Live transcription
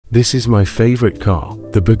This is my favorite car,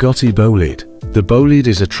 the Bugatti Bolide. The Bolide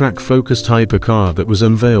is a track-focused hypercar that was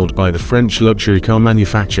unveiled by the French luxury car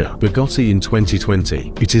manufacturer Bugatti in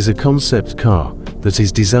 2020. It is a concept car that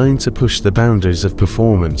is designed to push the boundaries of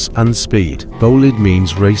performance and speed. Bolide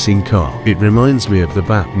means racing car. It reminds me of the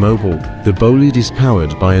Batmobile. The Bolide is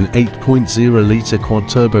powered by an 8.0-litre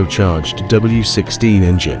quad-turbocharged W16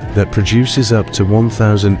 engine that produces up to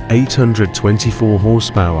 1,824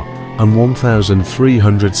 horsepower and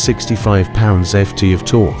 1,365 pounds-ft of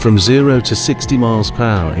torque from 0 to 60 miles per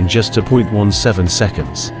hour in just 0.17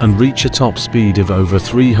 seconds, and reach a top speed of over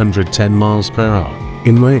 310 miles per hour.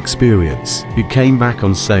 In my experience, it came back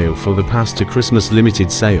on sale for the past Christmas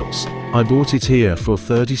limited sales. I bought it here for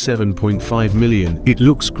 37.5 million. It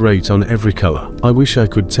looks great on every color. I wish I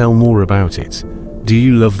could tell more about it. Do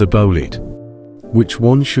you love the Bolide? Which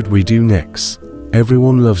one should we do next?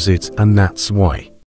 Everyone loves it, and that's why.